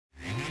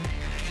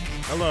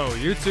Hello,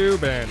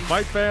 YouTube and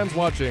fight fans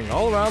watching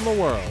all around the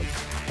world,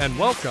 and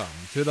welcome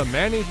to the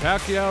Manny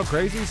Pacquiao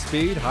Crazy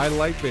Speed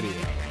Highlight video.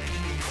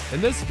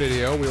 In this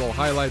video, we will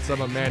highlight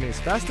some of Manny's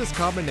fastest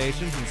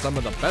combinations and some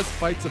of the best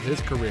fights of his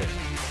career.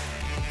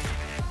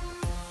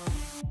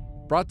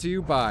 Brought to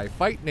you by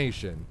Fight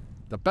Nation,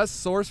 the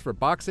best source for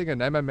boxing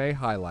and MMA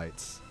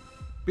highlights.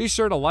 Be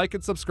sure to like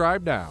and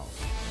subscribe now.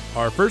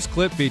 Our first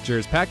clip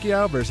features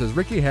Pacquiao versus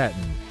Ricky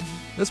Hatton.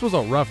 This was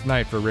a rough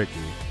night for Ricky,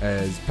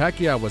 as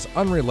Pacquiao was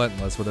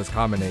unrelentless with his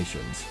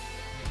combinations.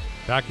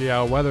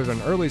 Pacquiao weathered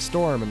an early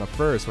storm in the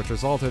first, which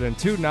resulted in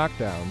 2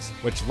 knockdowns,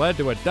 which led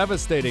to a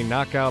devastating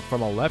knockout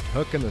from a left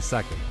hook in the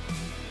second.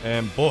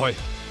 And boy,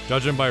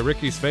 judging by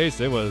Ricky's face,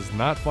 it was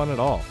not fun at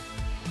all.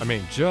 I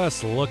mean,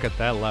 just look at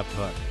that left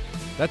hook.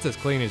 That's as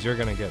clean as you're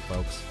gonna get,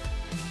 folks.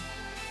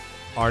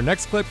 Our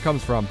next clip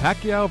comes from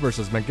Pacquiao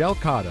versus Miguel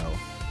Cotto.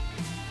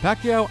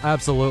 Pacquiao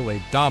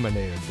absolutely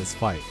dominated this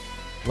fight,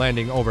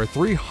 landing over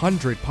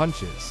 300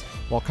 punches,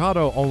 while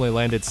Cotto only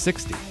landed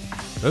 60.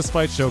 This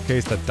fight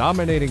showcased the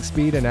dominating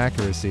speed and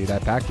accuracy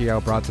that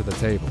Pacquiao brought to the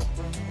table.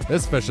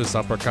 This vicious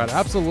uppercut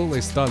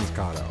absolutely stuns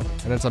Cotto,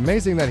 and it's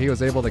amazing that he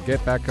was able to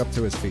get back up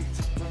to his feet.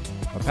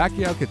 But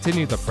Pacquiao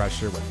continued the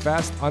pressure with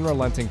fast,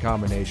 unrelenting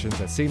combinations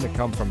that seemed to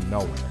come from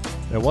nowhere.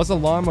 It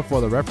wasn't long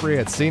before the referee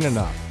had seen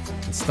enough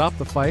and stopped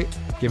the fight,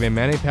 giving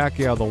Manny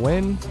Pacquiao the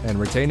win and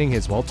retaining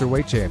his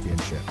welterweight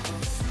championship.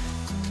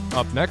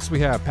 Up next, we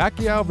have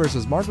Pacquiao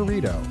versus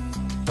Margarito.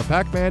 The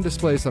Pac-Man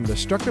displays some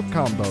destructive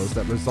combos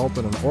that result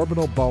in an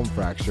orbital bone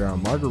fracture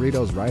on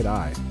Margarito's right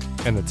eye.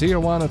 And the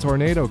Tijuana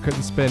Tornado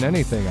couldn't spin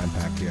anything on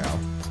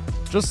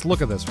Pacquiao. Just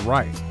look at this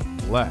right,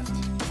 left,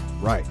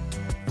 right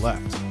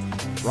hook,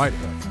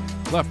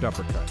 left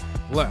uppercut,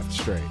 left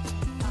straight,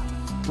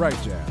 right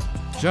jab.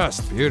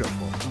 Just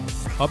beautiful.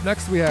 Up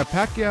next, we have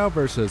Pacquiao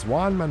versus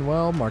Juan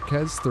Manuel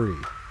Marquez III.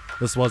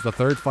 This was the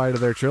third fight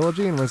of their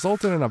trilogy and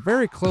resulted in a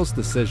very close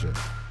decision.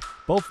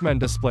 Both men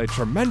displayed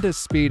tremendous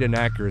speed and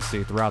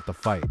accuracy throughout the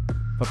fight,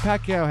 but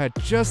Pacquiao had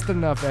just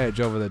enough edge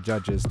over the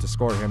judges to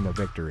score him the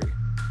victory.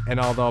 And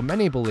although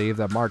many believe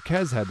that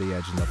Marquez had the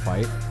edge in the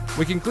fight,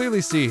 we can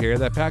clearly see here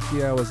that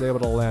Pacquiao was able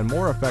to land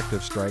more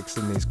effective strikes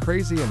in these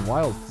crazy and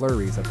wild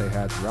flurries that they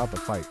had throughout the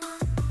fight.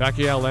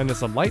 Pacquiao landed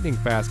some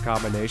lightning-fast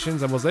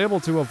combinations and was able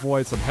to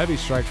avoid some heavy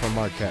strikes from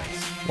Marquez,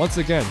 once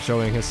again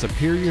showing his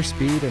superior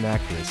speed and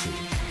accuracy.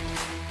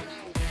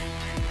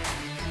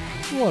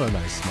 What a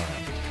nice smile.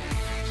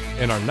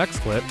 In our next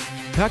clip,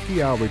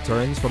 Pacquiao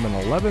returns from an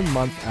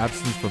 11-month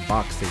absence for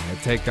boxing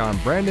to take on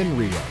Brandon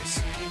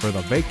Rios for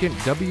the vacant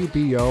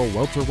WBO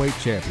welterweight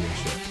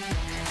championship.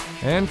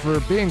 And for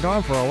being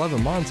gone for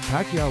 11 months,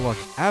 Pacquiao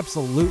looked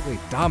absolutely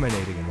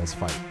dominating in this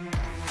fight.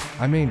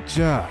 I mean,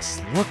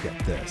 just look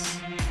at this.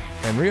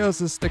 And Rios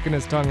is sticking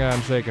his tongue out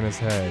and shaking his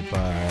head,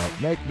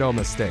 but make no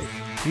mistake,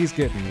 he's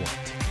getting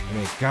whooped. I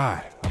mean,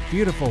 God, a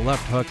beautiful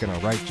left hook and a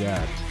right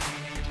jab.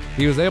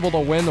 He was able to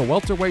win the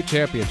welterweight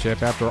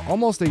championship after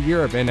almost a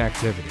year of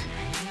inactivity.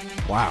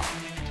 Wow.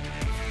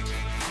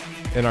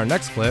 In our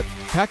next clip,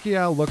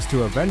 Pacquiao looks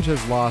to avenge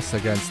his loss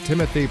against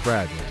Timothy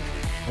Bradley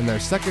in their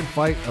second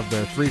fight of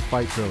their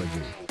 3-fight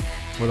trilogy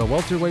for the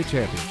welterweight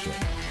championship.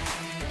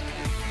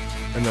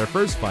 In their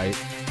first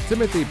fight,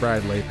 Timothy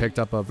Bradley picked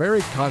up a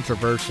very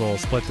controversial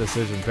split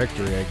decision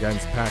victory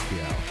against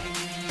Pacquiao,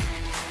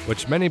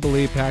 which many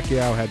believe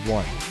Pacquiao had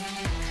won.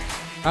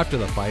 After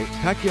the fight,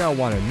 Pacquiao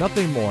wanted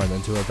nothing more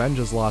than to avenge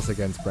his loss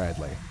against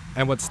Bradley,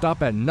 and would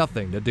stop at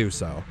nothing to do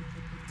so.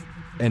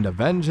 And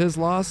avenge his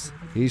loss,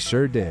 he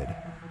sure did.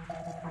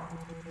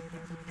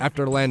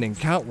 After landing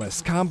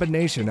countless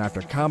combination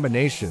after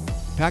combination,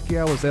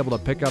 Pacquiao was able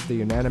to pick up the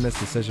unanimous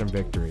decision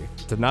victory,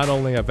 to not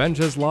only avenge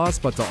his loss,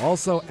 but to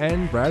also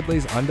end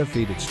Bradley's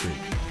undefeated streak.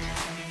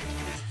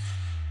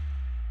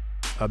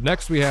 Up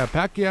next, we have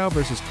Pacquiao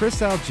versus Chris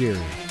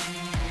Algieri.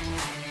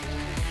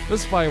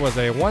 This fight was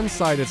a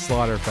one-sided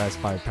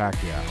slaughterfest by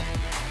Pacquiao,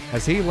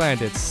 as he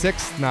landed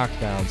 6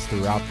 knockdowns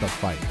throughout the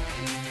fight.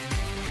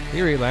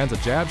 Here he lands a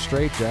jab,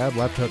 straight jab,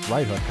 left hook,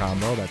 right hook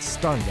combo that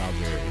stuns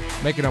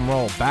Algieri, making him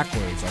roll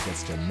backwards like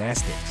it's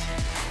gymnastics.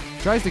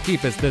 Tries to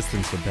keep his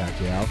distance from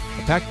Pacquiao,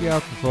 but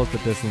Pacquiao can close the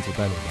distance with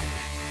anyone,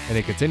 and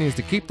he continues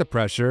to keep the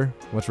pressure,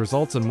 which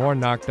results in more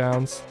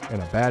knockdowns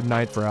and a bad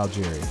night for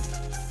Algieri.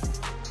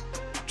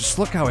 Just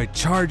look how he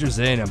charges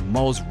in and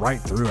mows right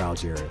through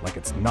Algieri like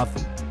it's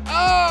nothing.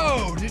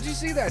 Oh, did you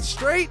see that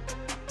straight?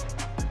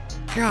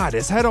 God,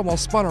 his head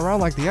almost spun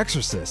around like The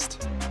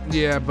Exorcist.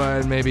 Yeah,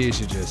 but maybe you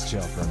should just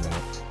chill for a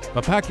minute.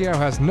 But Pacquiao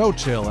has no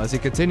chill as he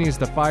continues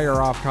to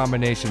fire off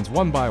combinations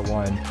one by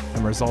one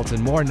and results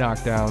in more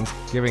knockdowns,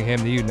 giving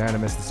him the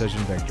unanimous decision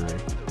victory.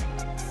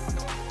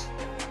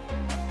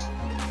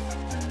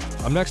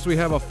 Up next, we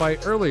have a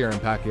fight earlier in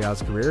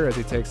Pacquiao's career as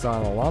he takes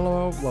on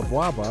Alano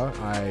Labuaba.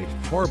 I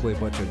horribly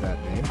butchered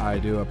that name. I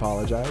do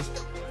apologize.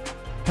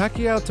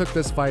 Pacquiao took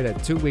this fight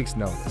at 2 weeks'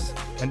 notice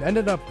and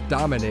ended up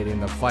dominating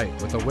the fight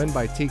with a win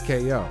by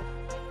TKO,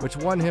 which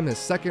won him his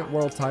second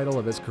world title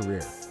of his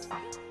career.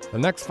 The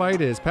next fight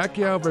is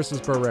Pacquiao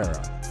versus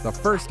Barrera, the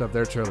first of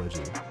their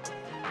trilogy.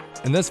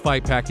 In this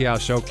fight, Pacquiao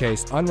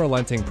showcased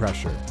unrelenting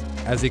pressure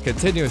as he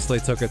continuously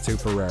took it to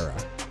Pereira.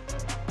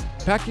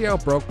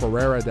 Pacquiao broke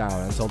Pereira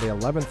down until the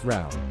 11th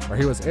round, where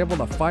he was able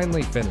to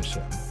finally finish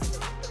him.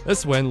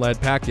 This win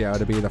led Pacquiao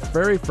to be the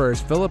very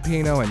first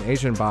Filipino and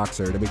Asian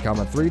boxer to become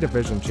a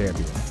 3-division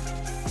champion,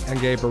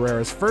 and gave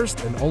Pereira's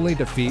first and only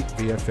defeat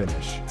via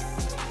finish.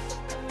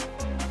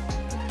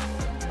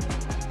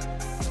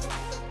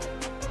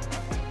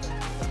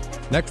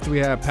 Next we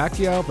have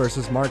Pacquiao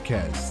versus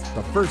Marquez,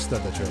 the first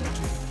of the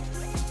trilogy.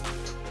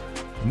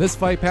 In this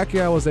fight,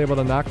 Pacquiao was able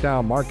to knock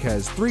down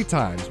Marquez 3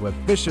 times with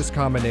vicious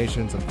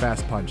combinations and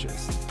fast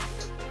punches.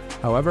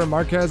 However,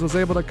 Marquez was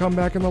able to come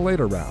back in the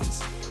later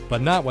rounds,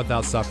 but not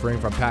without suffering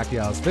from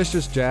Pacquiao's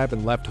vicious jab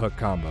and left hook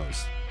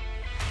combos.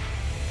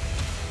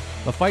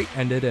 The fight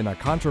ended in a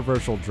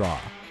controversial draw,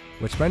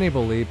 which many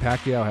believe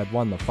Pacquiao had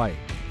won the fight.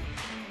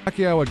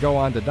 Pacquiao would go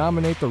on to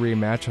dominate the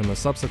rematch in the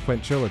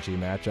subsequent trilogy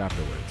match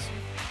afterwards.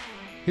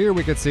 Here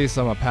we could see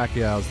some of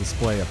Pacquiao's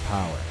display of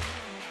power.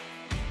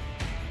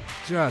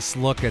 Just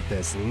look at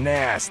this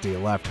nasty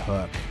left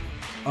hook.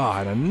 Oh,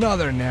 and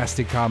another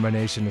nasty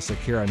combination to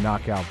secure a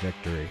knockout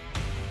victory.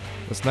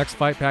 This next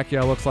fight,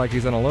 Pacquiao looks like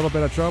he's in a little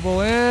bit of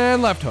trouble,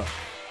 and left hook.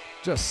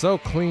 Just so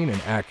clean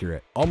and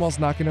accurate, almost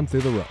knocking him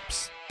through the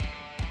ropes.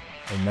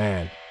 And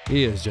man,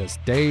 he is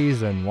just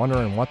dazed and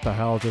wondering what the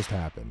hell just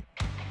happened.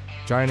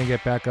 Trying to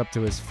get back up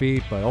to his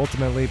feet, but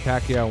ultimately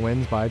Pacquiao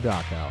wins by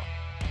knockout.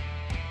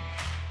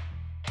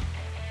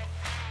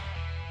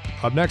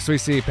 Up next we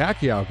see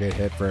Pacquiao get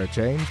hit for a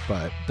change,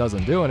 but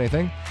doesn't do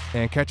anything,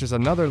 and catches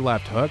another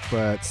left hook,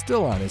 but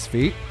still on his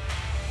feet.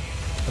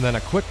 And then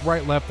a quick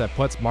right left that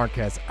puts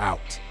Marquez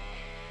out.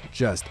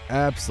 Just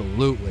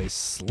absolutely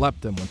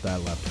slept him with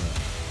that left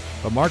hook.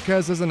 But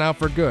Marquez isn't out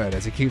for good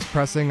as he keeps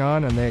pressing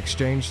on and they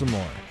exchange some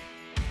more.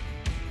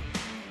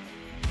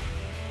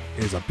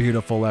 Here's a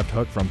beautiful left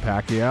hook from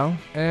Pacquiao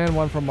and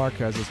one from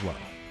Marquez as well.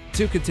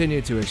 Two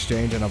continue to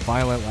exchange in a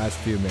violent last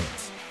few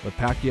minutes, with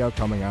Pacquiao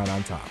coming out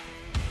on top.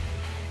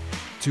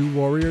 Two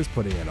warriors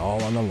putting it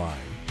all on the line.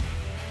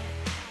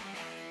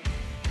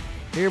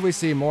 Here we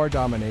see more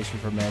domination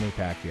from Manny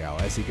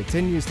Pacquiao as he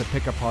continues to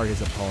pick apart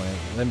his opponent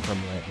limb from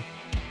limb.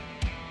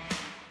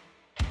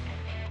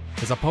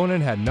 His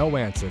opponent had no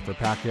answer for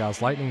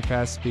Pacquiao's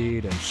lightning-fast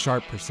speed and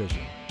sharp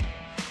precision,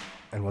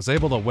 and was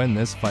able to win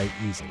this fight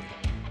easily.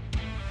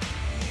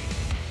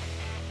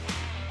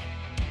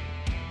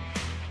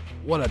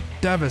 What a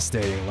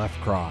devastating left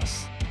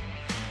cross.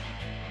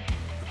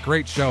 A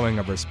great showing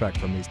of respect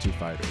from these two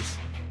fighters.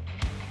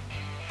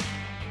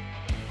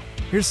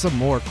 Here's some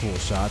more cool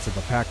shots of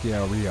the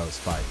Pacquiao-Rios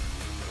fight.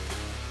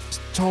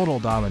 Just total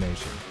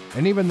domination.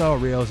 And even though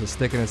Rios is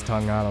sticking his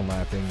tongue out and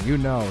laughing, you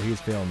know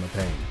he's feeling the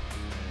pain.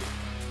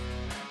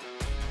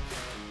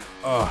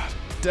 Ugh,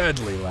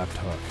 deadly left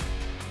hook.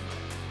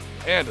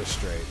 And a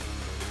straight.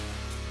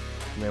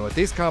 I mean, with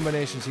these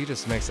combinations, he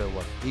just makes it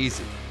look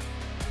easy.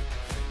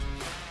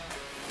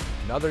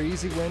 Another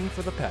easy win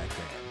for the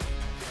Pac-Man.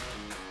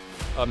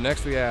 Up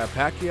next we have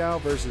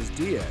Pacquiao versus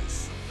Diaz.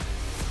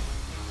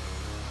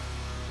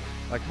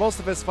 Like most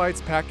of his fights,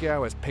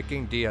 Pacquiao is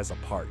picking Diaz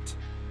apart.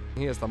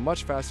 He is the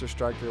much faster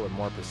striker with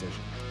more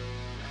precision.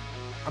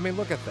 I mean,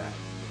 look at that.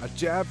 A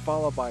jab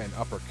followed by an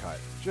uppercut.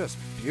 Just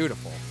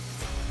beautiful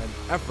and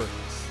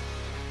effortless.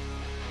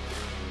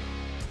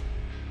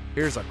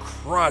 Here's a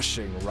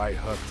crushing right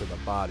hook to the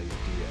body of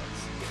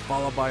Diaz,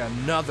 followed by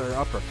another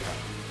uppercut.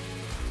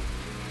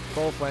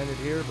 Both landed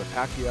here, but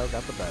Pacquiao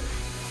got the better.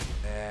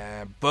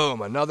 And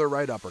boom, another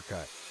right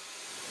uppercut.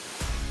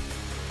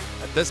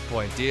 At this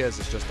point, Diaz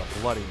is just a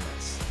bloody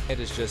mess. It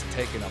is just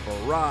taking a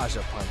barrage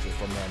of punches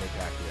from Manny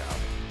Pacquiao.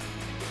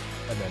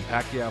 And then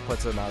Pacquiao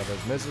puts him out of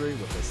his misery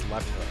with his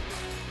left hook.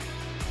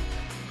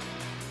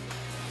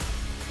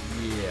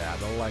 Yeah,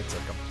 the lights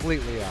are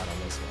completely out on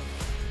this one.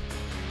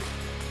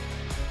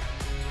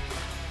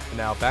 And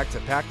now back to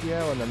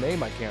Pacquiao and the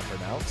name I can't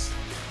pronounce.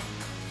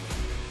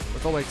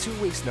 With only 2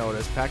 weeks'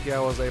 notice,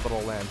 Pacquiao was able to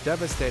land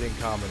devastating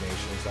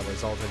combinations that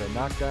resulted in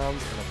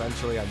knockdowns and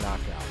eventually a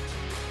knockout.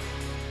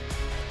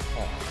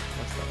 Oh,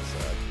 that's kind of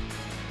sad.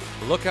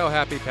 But look how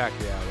happy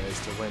Pacquiao is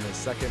to win his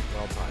second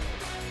world title.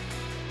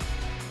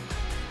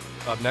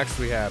 Up next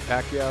we have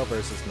Pacquiao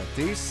versus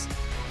Matisse.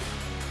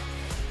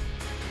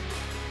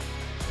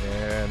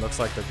 And looks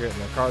like they're getting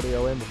their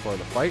cardio in before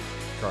the fight.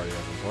 Cardio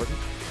is important.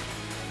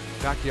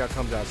 Pacquiao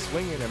comes out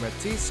swinging and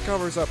Matisse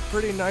covers up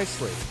pretty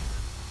nicely.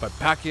 But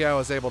Pacquiao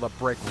is able to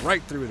break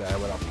right through that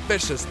with a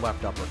vicious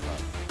left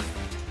uppercut,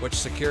 which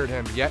secured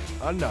him yet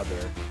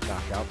another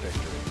knockout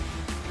victory.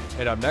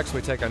 And up next,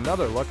 we take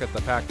another look at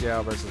the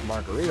Pacquiao versus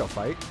Margarito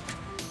fight.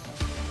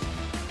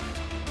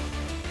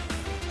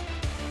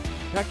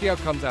 Pacquiao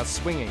comes out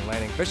swinging,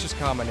 landing vicious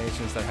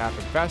combinations that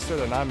happen faster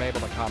than I'm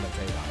able to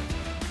commentate on.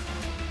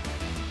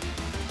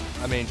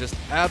 I mean, just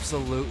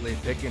absolutely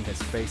picking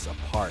his face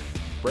apart,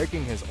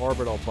 breaking his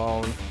orbital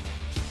bone.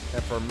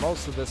 And for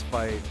most of this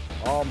fight,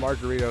 all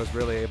Margarito is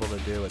really able to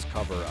do is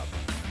cover up.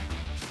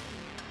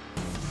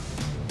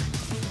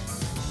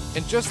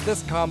 In just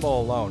this combo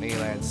alone, he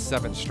lands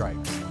 7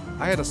 strikes.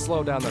 I had to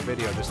slow down the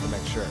video just to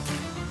make sure.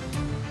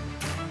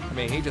 I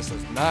mean, he just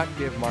does not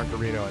give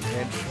Margarito an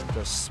inch,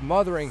 just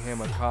smothering him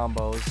with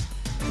combos,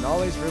 and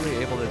all he's really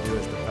able to do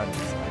is defend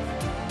himself.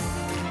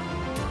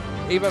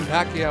 Even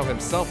Pacquiao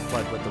himself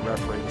pled with the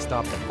referee to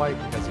stop the fight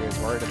because he was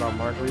worried about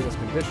Margarito's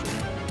condition,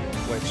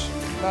 which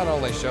not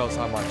only shows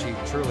how much he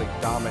truly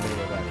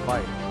dominated that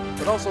fight,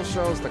 but also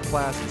shows the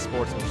class and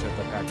sportsmanship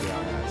that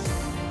Pacquiao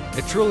has.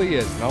 It truly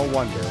is no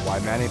wonder why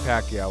Manny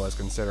Pacquiao is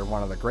considered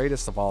one of the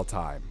greatest of all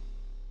time.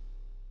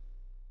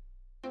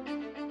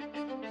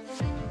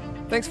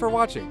 Thanks for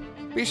watching.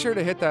 Be sure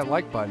to hit that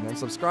like button and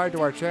subscribe to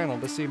our channel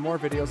to see more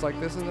videos like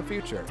this in the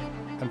future.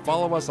 And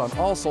follow us on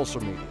all social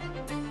media.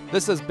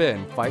 This has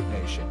been Fight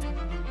Nation.